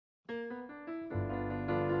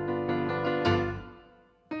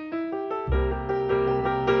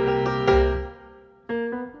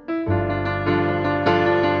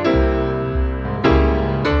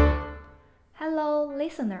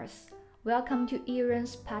listeners, welcome to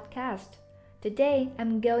Yiren's podcast. Today,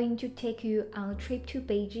 I'm going to take you on a trip to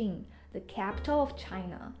Beijing, the capital of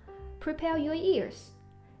China. Prepare your ears.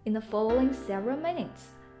 In the following several minutes,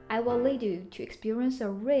 I will lead you to experience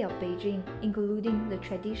a real Beijing, including the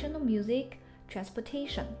traditional music,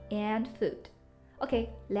 transportation, and food.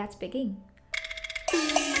 Okay, let's begin.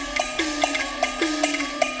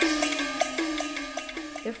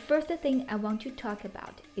 The first thing I want to talk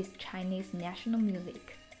about is Chinese national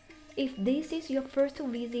music. If this is your first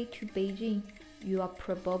visit to Beijing, you are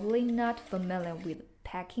probably not familiar with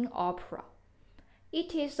Peking opera.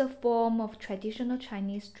 It is a form of traditional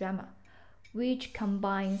Chinese drama, which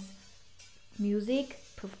combines music,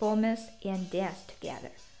 performance, and dance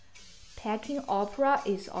together. Peking opera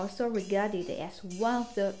is also regarded as one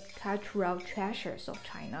of the cultural treasures of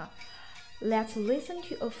China. Let's listen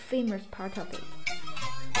to a famous part of it.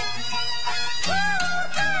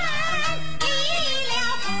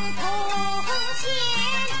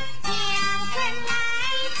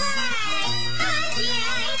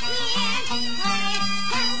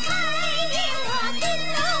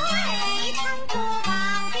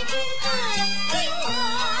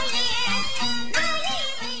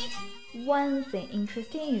 One thing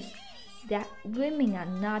interesting is that women are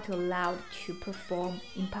not allowed to perform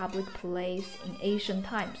in public places in ancient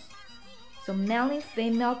times. So many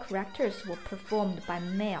female characters were performed by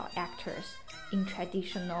male actors in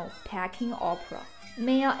traditional Peking opera.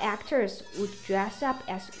 Male actors would dress up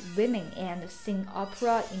as women and sing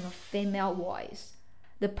opera in a female voice.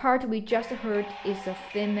 The part we just heard is a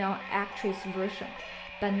female actress version,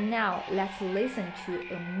 but now let's listen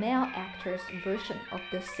to a male actor's version of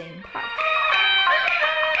the same part.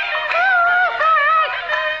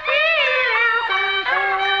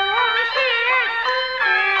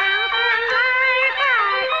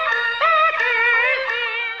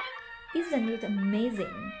 Isn't it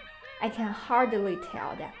amazing? I can hardly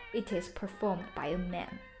tell that it is performed by a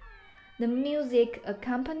man. The music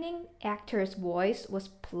accompanying actor's voice was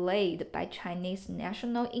played by Chinese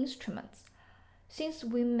national instruments. Since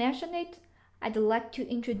we mentioned it, I'd like to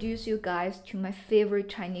introduce you guys to my favorite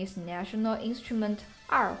Chinese national instrument,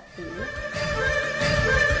 erhu.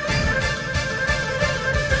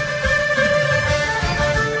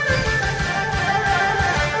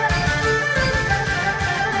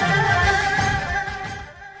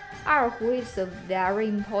 Erhu is a very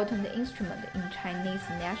important instrument in Chinese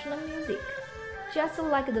national music. Just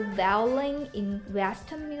like the violin in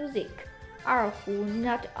Western music, erhu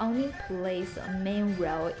not only plays a main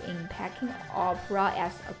role in Peking opera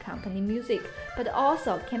as accompanying music, but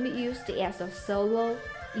also can be used as a solo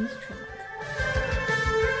instrument.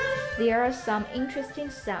 There are some interesting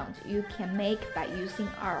sounds you can make by using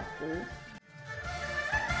erhu.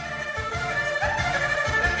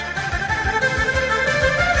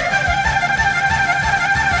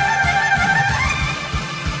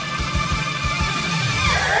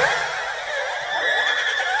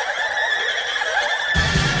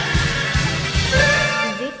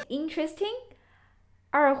 Interesting?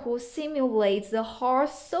 Erhu simulates the heart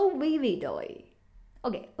so vividly.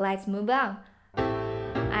 Okay, let's move on.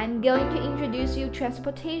 I'm going to introduce you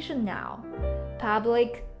transportation now.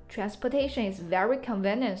 Public transportation is very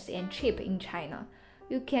convenient and cheap in China.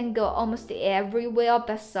 You can go almost everywhere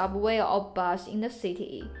by subway or bus in the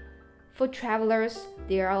city. For travelers,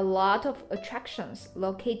 there are a lot of attractions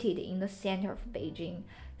located in the center of Beijing,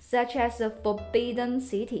 such as the Forbidden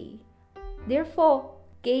City. Therefore,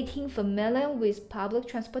 getting familiar with public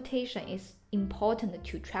transportation is important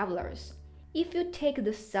to travelers. If you take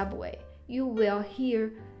the subway, you will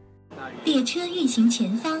hear 列车运行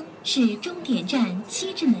前方是终点站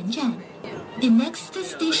西直门站。The next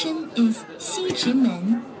station is 西直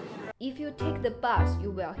门。 If you take the bus,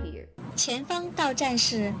 you will hear 前方到站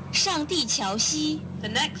是上地桥西。The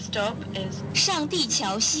next stop is 上地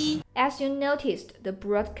桥西。 As you noticed, the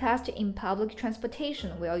broadcast in public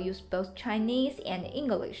transportation will use both Chinese and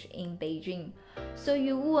English in Beijing. So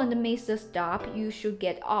you won't miss the stop you should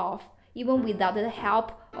get off, even without the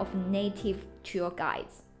help of native tour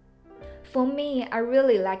guides. For me, I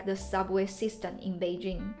really like the subway system in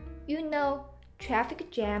Beijing. You know, traffic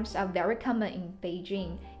jams are very common in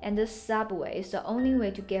Beijing, and the subway is the only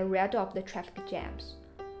way to get rid of the traffic jams.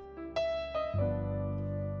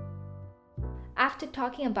 After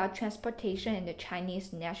talking about transportation and the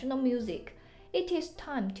Chinese national music, it is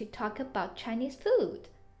time to talk about Chinese food.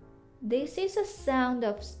 This is a sound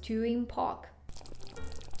of stewing pork.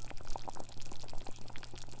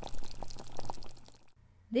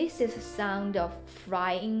 This is a sound of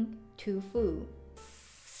frying tofu.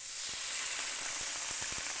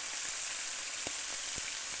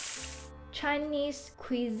 Chinese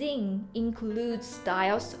cuisine includes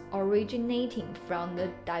styles originating from the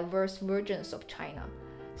diverse regions of China.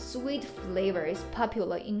 Sweet flavor is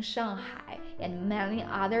popular in Shanghai and many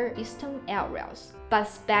other eastern areas, but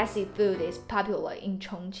spicy food is popular in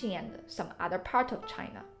Chongqing and some other part of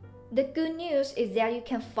China. The good news is that you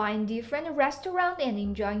can find different restaurants and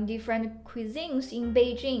enjoy different cuisines in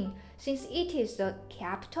Beijing, since it is the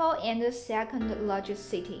capital and the second largest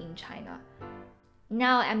city in China.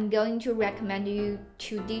 Now I'm going to recommend you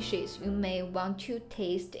 2 dishes you may want to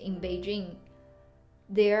taste in Beijing.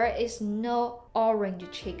 There is no orange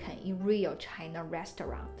chicken in real China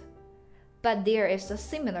restaurant, but there is a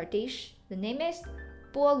similar dish. The name is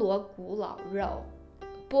菠萝古老肉.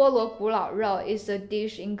 菠萝古老肉 is a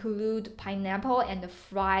dish include pineapple and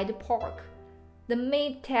fried pork. The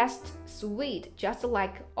meat tastes sweet just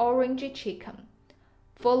like orange chicken.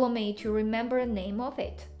 Follow me to remember the name of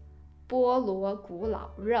it. 菠萝古老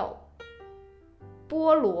肉.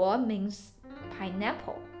 菠萝 means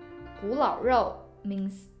pineapple. 古老肉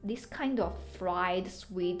means this kind of fried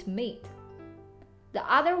sweet meat. The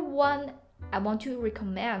other one I want to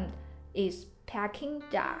recommend is Peking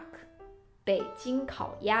duck, 北京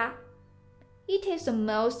烤鸭. It is the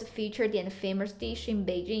most featured and famous dish in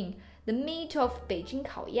Beijing. The meat of Beijing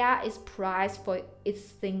烤鸭 is prized for its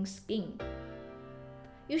thin skin.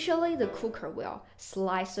 Usually the cooker will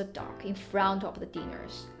slice the duck in front of the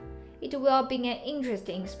dinners. It will be an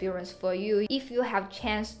interesting experience for you if you have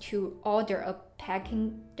chance to order a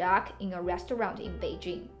Peking duck in a restaurant in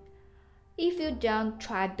Beijing. If you don't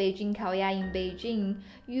try Beijing 烤鸭 in Beijing,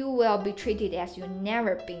 you will be treated as you've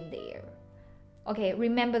never been there. Okay,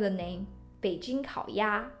 remember the name, 北京烤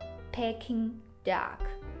鸭, Peking duck.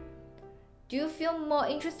 Do you feel more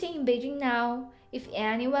interested in Beijing now? If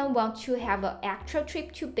anyone wants to have an extra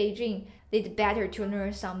trip to Beijing, they'd better to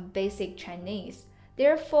learn some basic Chinese.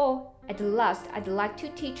 Therefore, at last, I'd like to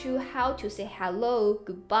teach you how to say hello,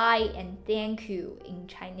 goodbye, and thank you in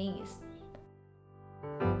Chinese.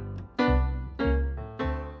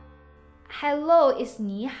 Hello is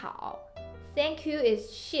你好. Thank you is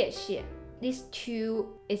谢谢. These two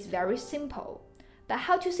is very simple. But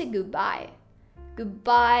how to say goodbye?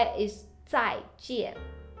 Goodbye is 再见.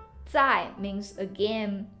 再 means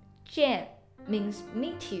again. 见 means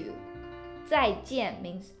meet you. 再见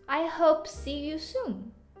means I hope see you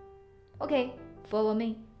soon. Okay, follow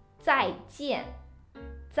me. 再见.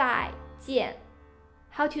 再见.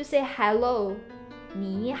 How to say hello?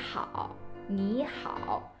 你好. 你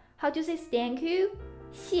好. How to say thank you?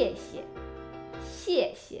 谢谢.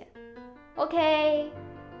 谢谢. Okay,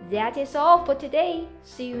 that is all for today.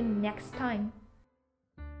 See you next time.